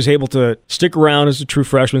Kobe was able to stick around as a true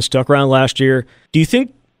freshman, stuck around last year. Do you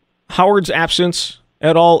think Howard's absence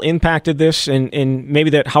at all impacted this, and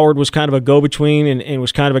maybe that Howard was kind of a go-between and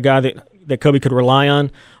was kind of a guy that Kobe could rely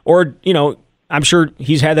on? Or, I'm sure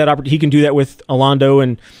he's had that opportunity. He can do that with Orlando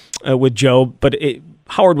and with Joe, but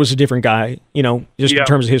Howard was a different guy, in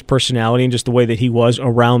terms of his personality and just the way that he was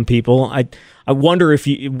around people. I wonder if,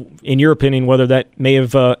 in your opinion, whether that may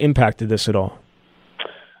have impacted this at all.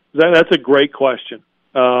 That's a great question.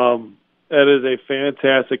 That is a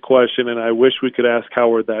fantastic question, and I wish we could ask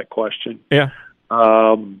Howard that question. Yeah.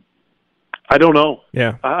 I don't know.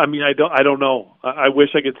 Yeah. I mean, I don't know. I wish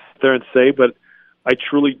I could sit there and say, but I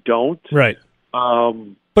truly don't. Right.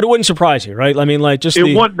 But it wouldn't surprise you, right? I mean, like just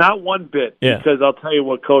not one bit. Yeah. Because I'll tell you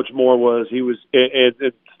what Coach Moore was. He was,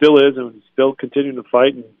 it still is, and he's still continuing to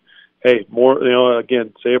fight. And hey, Moore,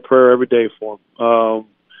 again, say a prayer every day for him.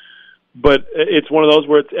 But it's one of those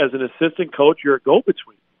where it's, as an assistant coach, you're a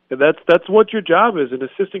go-between, and that's what your job is, an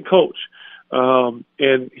assistant coach.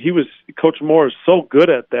 And Coach Moore is so good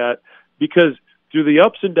at that because through the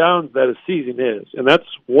ups and downs that a season is, and that's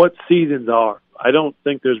what seasons are. I don't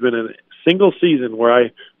think there's been a single season where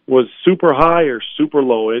I was super high or super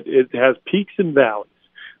low. It has peaks and valleys.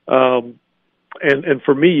 And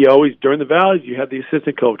for me, always during the valleys, you had the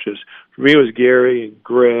assistant coaches. For me, it was Gary and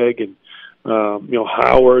Greg and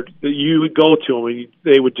Howard. You would go to them, and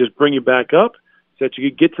they would just bring you back up so that you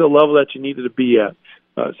could get to the level that you needed to be at.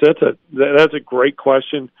 So that's a great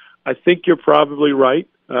question. I think you're probably right.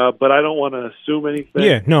 but I don't want to assume anything.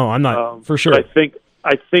 Yeah, no, I'm not for sure. I think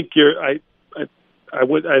I think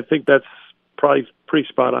that's probably pretty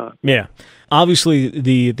spot on. Yeah, obviously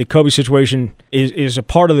the Kobe situation is a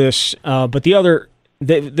part of this, but the other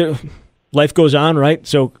life goes on, right?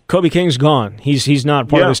 So Kobe King's gone. He's not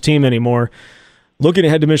part of this team anymore. Looking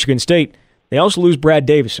ahead to Michigan State, they also lose Brad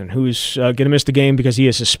Davison, who's going to miss the game because he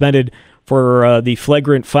is suspended for the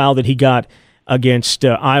flagrant foul that he got against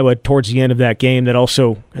Iowa towards the end of that game that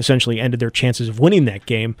also essentially ended their chances of winning that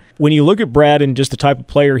game. When you look at Brad and just the type of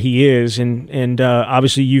player he is, and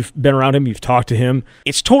obviously you've been around him, you've talked to him,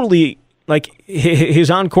 it's totally like his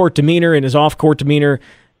on-court demeanor and his off-court demeanor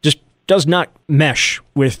just does not mesh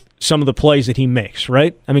with some of the plays that he makes,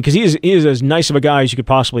 right? I mean, because he is as nice of a guy as you could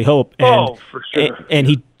possibly hope. And, for sure.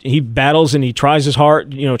 And he battles and he tries as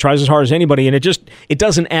hard as anybody, and it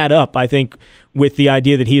doesn't add up, I think, with the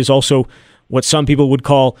idea that he is also what some people would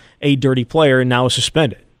call a dirty player and now is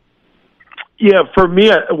suspended. Yeah, for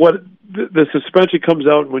me, what the suspension comes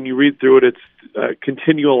out when you read through it, it's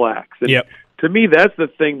continual acts. And to me, that's the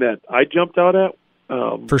thing that I jumped out at.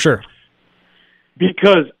 For sure.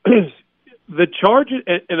 Because the charge,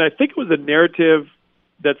 and I think it was a narrative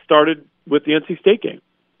that started with the NC State game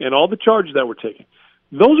and all the charges that were taken.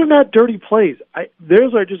 Those are not dirty plays.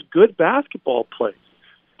 Those are just good basketball plays.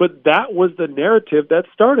 But that was the narrative that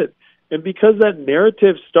started. And because that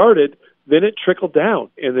narrative started, then it trickled down.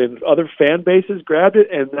 And then other fan bases grabbed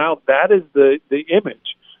it, and now that is the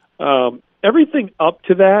image. Everything up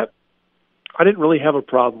to that, I didn't really have a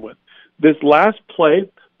problem with. This last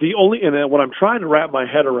play, and what I'm trying to wrap my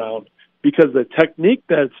head around, because the technique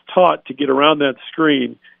that's taught to get around that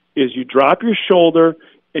screen is you drop your shoulder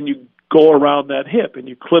and you go around that hip and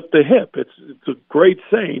you clip the hip. It's a great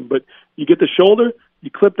saying, but you get the shoulder,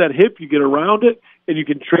 you clip that hip, you get around it, and you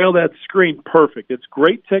can trail that screen perfect. It's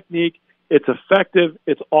great technique. It's effective.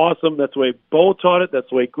 It's awesome. That's the way Bo taught it. That's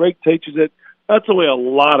the way Greg teaches it. That's the way a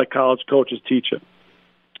lot of college coaches teach it.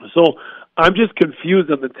 So I'm just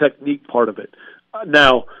confused on the technique part of it.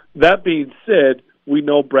 Now, that being said, we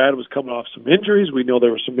know Brad was coming off some injuries. We know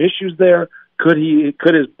there were some issues there. Could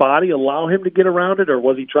his body allow him to get around it, or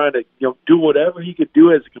was he trying to do whatever he could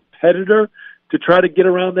do as a competitor to try to get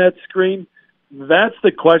around that screen? That's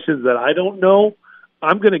the questions that I don't know.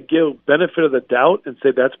 I'm going to give benefit of the doubt and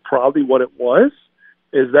say that's probably what it was,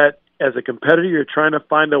 is that as a competitor, you're trying to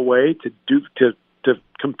find a way to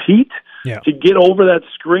compete, to get over that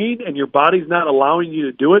screen, and your body's not allowing you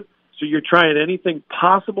to do it. So you're trying anything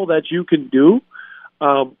possible that you can do.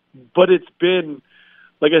 But it's been,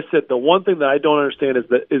 like I said, the one thing that I don't understand is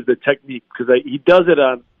the technique, because he does it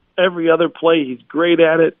on every other play. He's great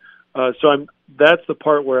at it. That's the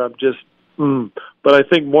part where I'm just, But I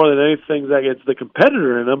think more than anything, that it's the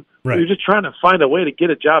competitor in him. Right. You're just trying to find a way to get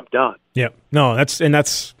a job done. Yeah. No,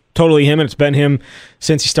 that's totally him, and it's been him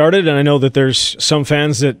since he started. And I know that there's some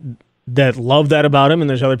fans that love that about him, and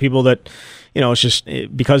there's other people that, it's just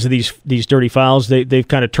because of these dirty fouls, they've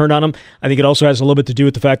kind of turned on him. I think it also has a little bit to do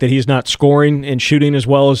with the fact that he's not scoring and shooting as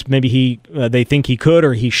well as maybe they think he could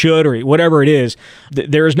or he should or whatever it is.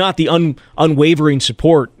 There is not the unwavering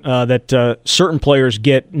support that certain players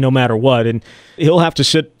get no matter what, and he'll have to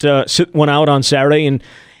sit one out on Saturday. And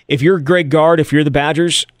if you're Greg Gard, if you're the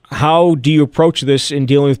Badgers, how do you approach this in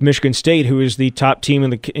dealing with Michigan State, who is the top team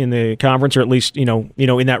in the conference, or at least in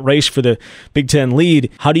that race for the Big Ten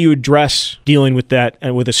lead? How do you address dealing with that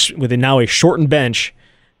and with now a shortened bench,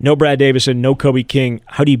 no Brad Davison, no Kobe King?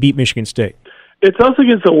 How do you beat Michigan State? It's us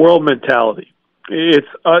against the world mentality. It's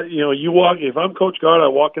you walk. If I'm Coach Gard, I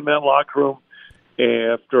walk in that locker room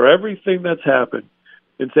after everything that's happened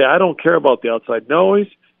and say, I don't care about the outside noise.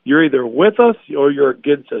 You're either with us or you're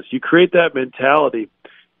against us. You create that mentality.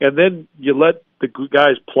 And then you let the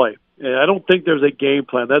guys play. And I don't think there's a game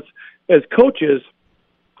plan. That's, as coaches,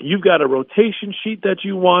 you've got a rotation sheet that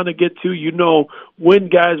you want to get to. You know when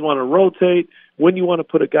guys want to rotate, when you want to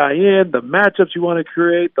put a guy in, the matchups you want to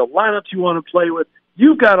create, the lineups you want to play with.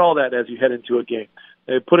 You've got all that as you head into a game.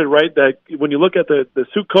 They put it right that when you look at the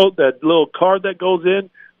suit coat, that little card that goes in,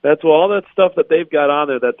 that's all that stuff that they've got on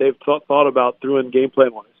there that they've thought about through in game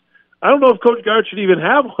plan wise. I don't know if Coach Gard should even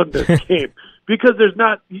have one this game. Because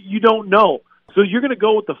you don't know. So you're going to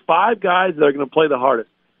go with the 5 guys that are going to play the hardest.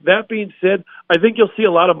 That being said, I think you'll see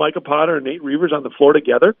a lot of Micah Potter and Nate Reuvers on the floor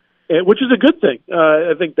together, which is a good thing.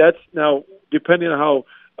 I think that's now, depending on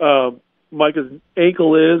how Micah's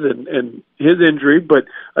ankle is and his injury, but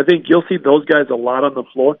I think you'll see those guys a lot on the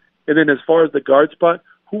floor. And then as far as the guard spot,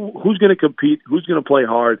 who's going to compete, who's going to play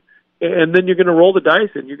hard, and then you're going to roll the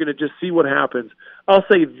dice and you're going to just see what happens. I'll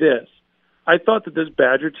say this. I thought that this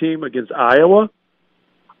Badger team against Iowa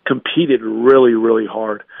competed really, really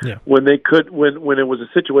hard. Yeah. When they could, when it was a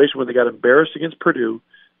situation when they got embarrassed against Purdue,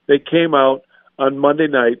 they came out on Monday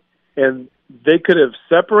night and they could have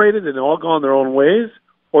separated and all gone their own ways,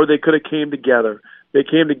 or they could have came together. They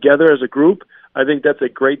came together as a group. I think that's a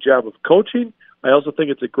great job of coaching. I also think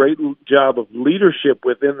it's a great job of leadership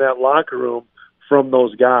within that locker room from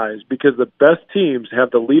those guys, because the best teams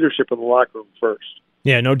have the leadership in the locker room first.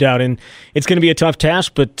 Yeah, no doubt. And it's going to be a tough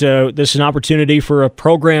task, but this is an opportunity for a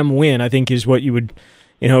program win, I think, is what you would,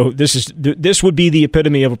 this would be the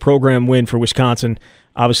epitome of a program win for Wisconsin.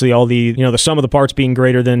 Obviously, all the, the sum of the parts being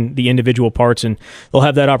greater than the individual parts, and they'll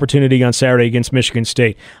have that opportunity on Saturday against Michigan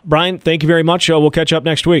State. Brian, thank you very much. We'll catch up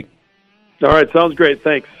next week. All right, sounds great.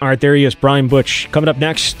 Thanks. All right, there he is, Brian Butch. Coming up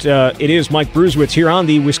next, it is Mike Bruzewitz here on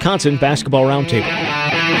the Wisconsin Basketball Roundtable.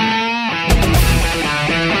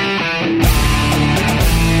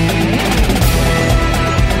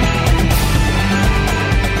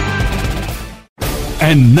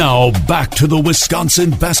 And now back to the Wisconsin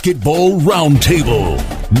Basketball Roundtable.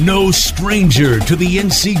 No stranger to the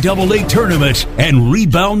NCAA tournament and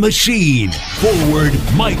rebound machine. Forward,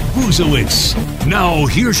 Mike Bruzewitz. Now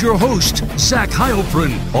here's your host, Zach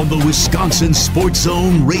Heilprin, on the Wisconsin Sports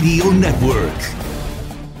Zone Radio Network.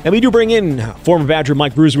 And we do bring in former Badger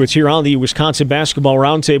Mike Bruzewitz here on the Wisconsin Basketball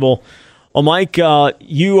Roundtable. Well, Mike,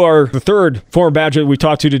 you are the third former Badger that we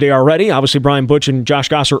talked to today already. Obviously, Brian Butch and Josh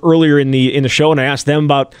Gosser earlier in the show, and I asked them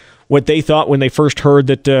about what they thought when they first heard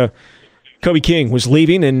that Kobe King was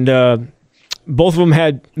leaving, and both of them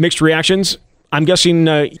had mixed reactions. I'm guessing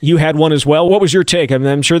you had one as well. What was your take? I mean,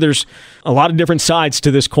 I'm sure there's a lot of different sides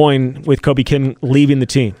to this coin with Kobe King leaving the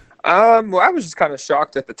team. Well, I was just kind of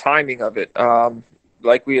shocked at the timing of it.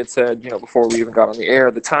 Like we had said, before we even got on the air,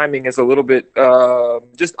 the timing is a little bit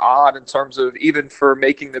just odd in terms of even for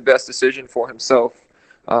making the best decision for himself.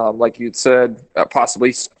 Like you'd said,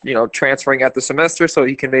 possibly, transferring at the semester so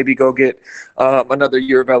he can maybe go get another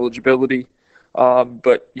year of eligibility.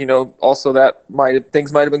 But, also that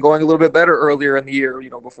things might have been going a little bit better earlier in the year,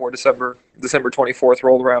 before December 24th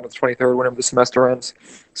rolled around, or the 23rd, whenever the semester ends.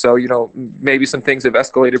 So, maybe some things have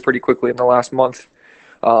escalated pretty quickly in the last month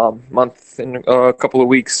and a couple of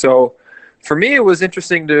weeks. So for me, it was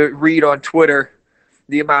interesting to read on Twitter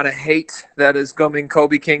the amount of hate that is coming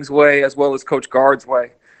Kobe King's way as well as Coach Gard's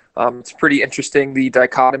way. It's pretty interesting, the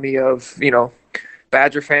dichotomy of,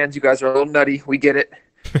 Badger fans, you guys are a little nutty. We get it.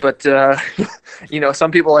 But,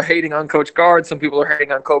 some people are hating on Coach Gard. Some people are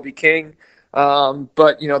hating on Kobe King.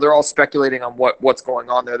 But, they're all speculating on what's going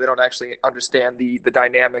on there. They don't actually understand the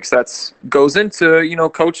dynamics that goes into,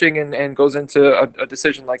 coaching and goes into a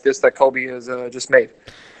decision like this that Kobe has just made.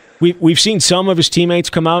 We've seen some of his teammates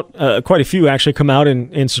come out, quite a few actually come out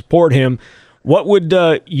and support him. What would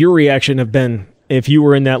your reaction have been if you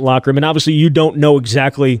were in that locker room? And obviously you don't know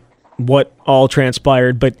exactly what all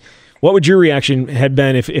transpired, but what would your reaction have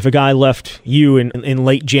been if a guy left you in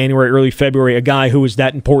late January, early February, a guy who was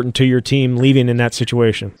that important to your team leaving in that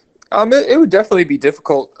situation? It would definitely be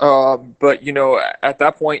difficult. But, at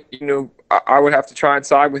that point, I would have to try and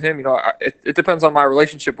side with him. It depends on my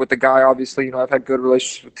relationship with the guy. Obviously, I've had good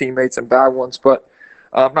relationships with teammates and bad ones, but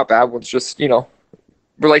not bad ones, just,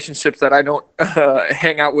 relationships that I don't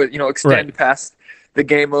hang out with, extend right past the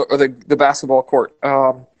game or the basketball court.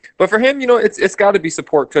 But for him, it's got to be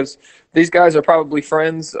support, because these guys are probably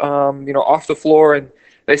friends, off the floor, and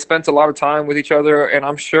they spent a lot of time with each other. And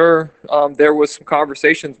I'm sure there was some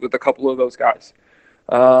conversations with a couple of those guys.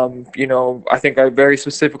 I think I very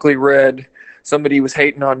specifically read somebody was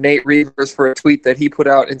hating on Nate Reavers for a tweet that he put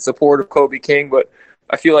out in support of Kobe King, but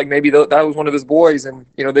I feel like maybe that was one of his boys, and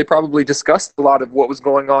they probably discussed a lot of what was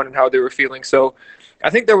going on and how they were feeling. So I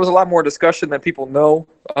think there was a lot more discussion than people know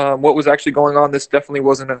what was actually going on. This definitely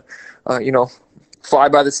wasn't a fly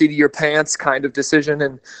by the seat of your pants kind of decision.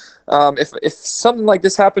 And if something like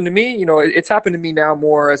this happened to me, it's happened to me now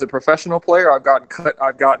more as a professional player. I've gotten cut.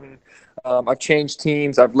 I've changed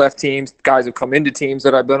teams. I've left teams. Guys have come into teams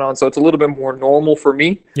that I've been on. So it's a little bit more normal for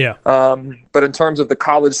me. Yeah. But in terms of the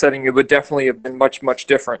college setting, it would definitely have been much, much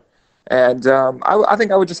different. And I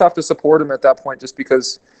think I would just have to support him at that point, just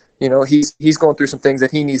because, he's going through some things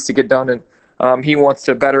that he needs to get done. And he wants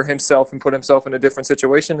to better himself and put himself in a different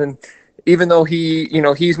situation. And even though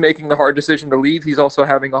he's making the hard decision to leave, he's also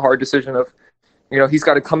having a hard decision of, he's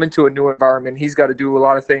got to come into a new environment. He's got to do a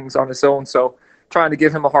lot of things on his own. So trying to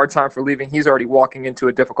give him a hard time for leaving, he's already walking into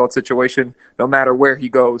a difficult situation no matter where he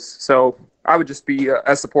goes. So I would just be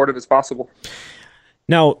as supportive as possible.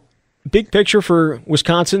 Now, Big picture for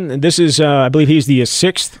Wisconsin, and this is, I believe he's the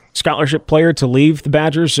sixth scholarship player to leave the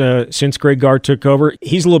Badgers since Greg Gard took over.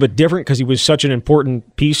 He's a little bit different because he was such an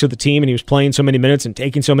important piece of the team, and he was playing so many minutes and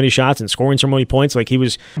taking so many shots and scoring so many points.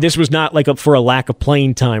 This was not like for a lack of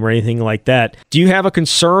playing time or anything like that. Do you have a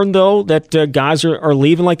concern, though, that guys are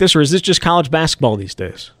leaving like this, or is this just college basketball these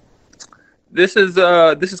days? This is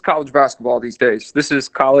college basketball these days. This is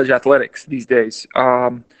college athletics these days.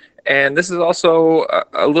 And this is also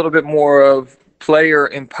a little bit more of player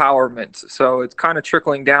empowerment. So it's kind of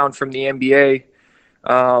trickling down from the NBA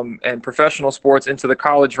and professional sports into the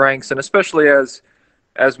college ranks, and especially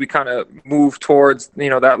as we kind of move towards,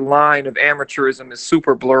 that line of amateurism is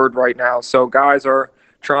super blurred right now. So guys are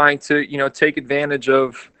trying to, take advantage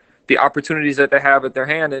of the opportunities that they have at their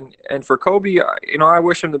hand. And for Kobe, I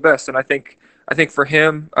wish him the best. And I think for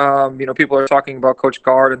him, people are talking about Coach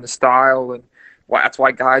Gard and the style, and that's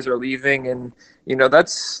why guys are leaving. And,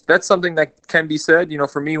 that's something that can be said.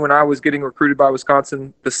 For me, when I was getting recruited by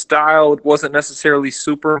Wisconsin, the style wasn't necessarily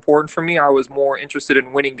super important for me. I was more interested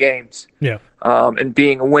in winning games, and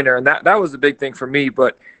being a winner. And that was the big thing for me.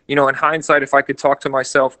 But, in hindsight, if I could talk to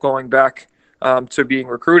myself going back to being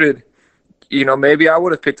recruited, maybe I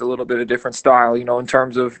would have picked a little bit of different style, in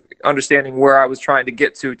terms of understanding where I was trying to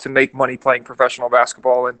get to make money playing professional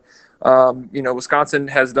basketball. And, Wisconsin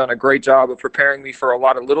has done a great job of preparing me for a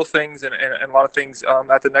lot of little things and a lot of things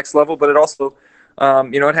at the next level, but it also,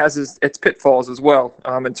 it has its pitfalls as well.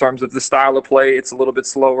 In terms of the style of play, it's a little bit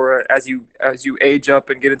slower as you age up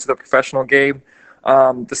and get into the professional game.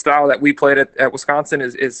 The style that we played at Wisconsin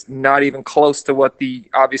is not even close to what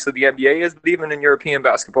obviously the NBA is, but even in European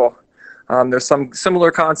basketball. There's some similar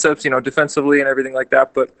concepts, defensively and everything like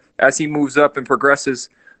that, but as he moves up and progresses,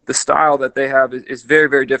 the style that they have is very,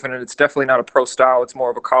 very different, and it's definitely not a pro style. It's more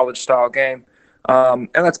of a college-style game, and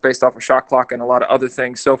that's based off of shot clock and a lot of other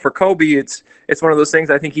things. So for Kobe, it's one of those things.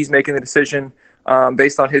 I think he's making the decision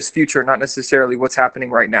based on his future, not necessarily what's happening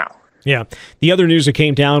right now. Yeah. The other news that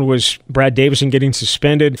came down was Brad Davison getting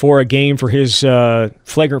suspended for a game for his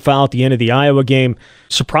flagrant foul at the end of the Iowa game.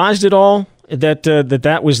 Surprised at all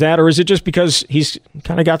that was that, or is it just because he's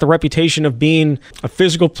kind of got the reputation of being a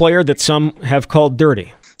physical player that some have called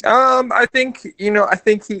dirty? I think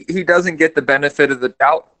he doesn't get the benefit of the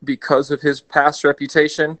doubt because of his past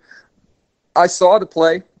reputation. I saw the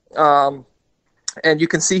play, and you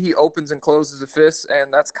can see he opens and closes a fist,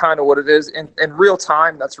 and that's kind of what it is. In real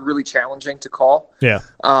time, that's really challenging to call. Yeah.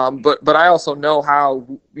 But I also know how,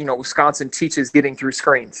 Wisconsin teaches getting through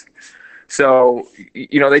screens. So,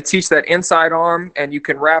 they teach that inside arm, and you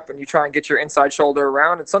can wrap and you try and get your inside shoulder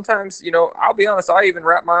around. And sometimes, I'll be honest, I even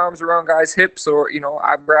wrap my arms around guys' hips, or,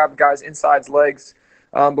 I've grabbed guys' inside legs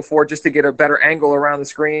before just to get a better angle around the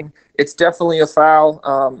screen. It's definitely a foul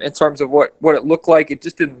in terms of what it looked like. It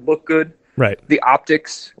just didn't look good. Right. The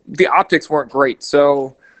optics weren't great.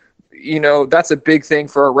 So, that's a big thing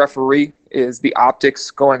for a referee is the optics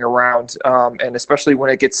going around, and especially when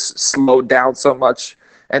it gets slowed down so much.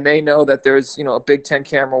 And they know that there's, a Big Ten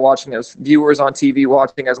camera watching, there's viewers on TV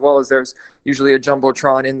watching, as well as there's usually a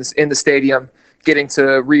jumbotron in the stadium getting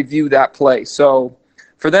to review that play. So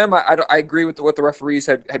for them, I agree with what the referees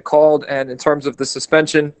had called. And in terms of the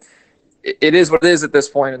suspension, it is what it is at this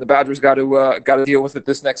point, and the Badgers got to deal with it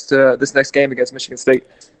this next game against Michigan State.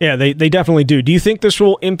 Yeah, they definitely do. Do you think this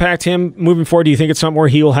will impact him moving forward? Do you think it's something where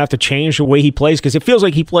he will have to change the way he plays? Because it feels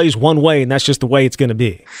like he plays one way, and that's just the way it's going to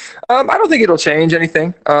be. I don't think it'll change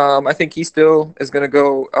anything. I think he still is going to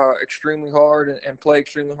go extremely hard and play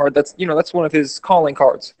extremely hard. That's one of his calling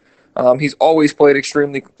cards. He's always played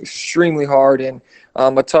extremely, extremely hard, and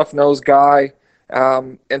a tough-nosed guy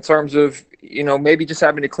in terms of, maybe just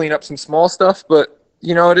having to clean up some small stuff, but,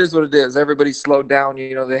 it is what it is. Everybody's slowed down.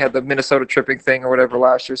 They had the Minnesota tripping thing or whatever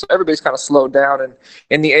last year. So everybody's kind of slowed down. And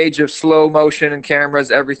in the age of slow motion and cameras,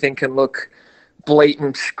 everything can look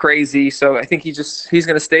blatant, crazy. So I think he's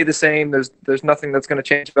going to stay the same. There's nothing that's going to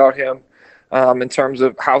change about him in terms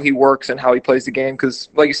of how he works and how he plays the game. Because,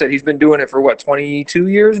 like you said, he's been doing it for, 22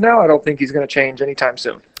 years now? I don't think he's going to change anytime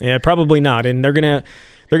soon. Yeah, probably not. And they're going to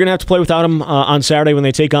have to play without him on Saturday when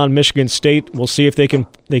they take on Michigan State. We'll see if they can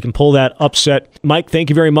pull that upset. Mike, thank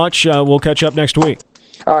you very much. We'll catch up next week.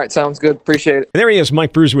 All right, sounds good. Appreciate it. There he is,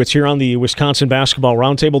 Mike Bruzewitz, here on the Wisconsin Basketball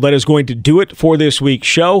Roundtable. That is going to do it for this week's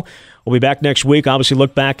show. We'll be back next week. Obviously,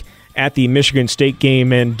 look back at the Michigan State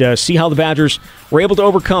game and see how the Badgers were able to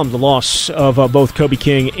overcome the loss of both Kobe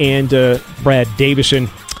King and Brad Davison.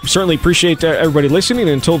 Certainly appreciate everybody listening.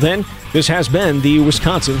 And until then, this has been the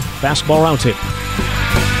Wisconsin Basketball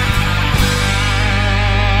Roundtable.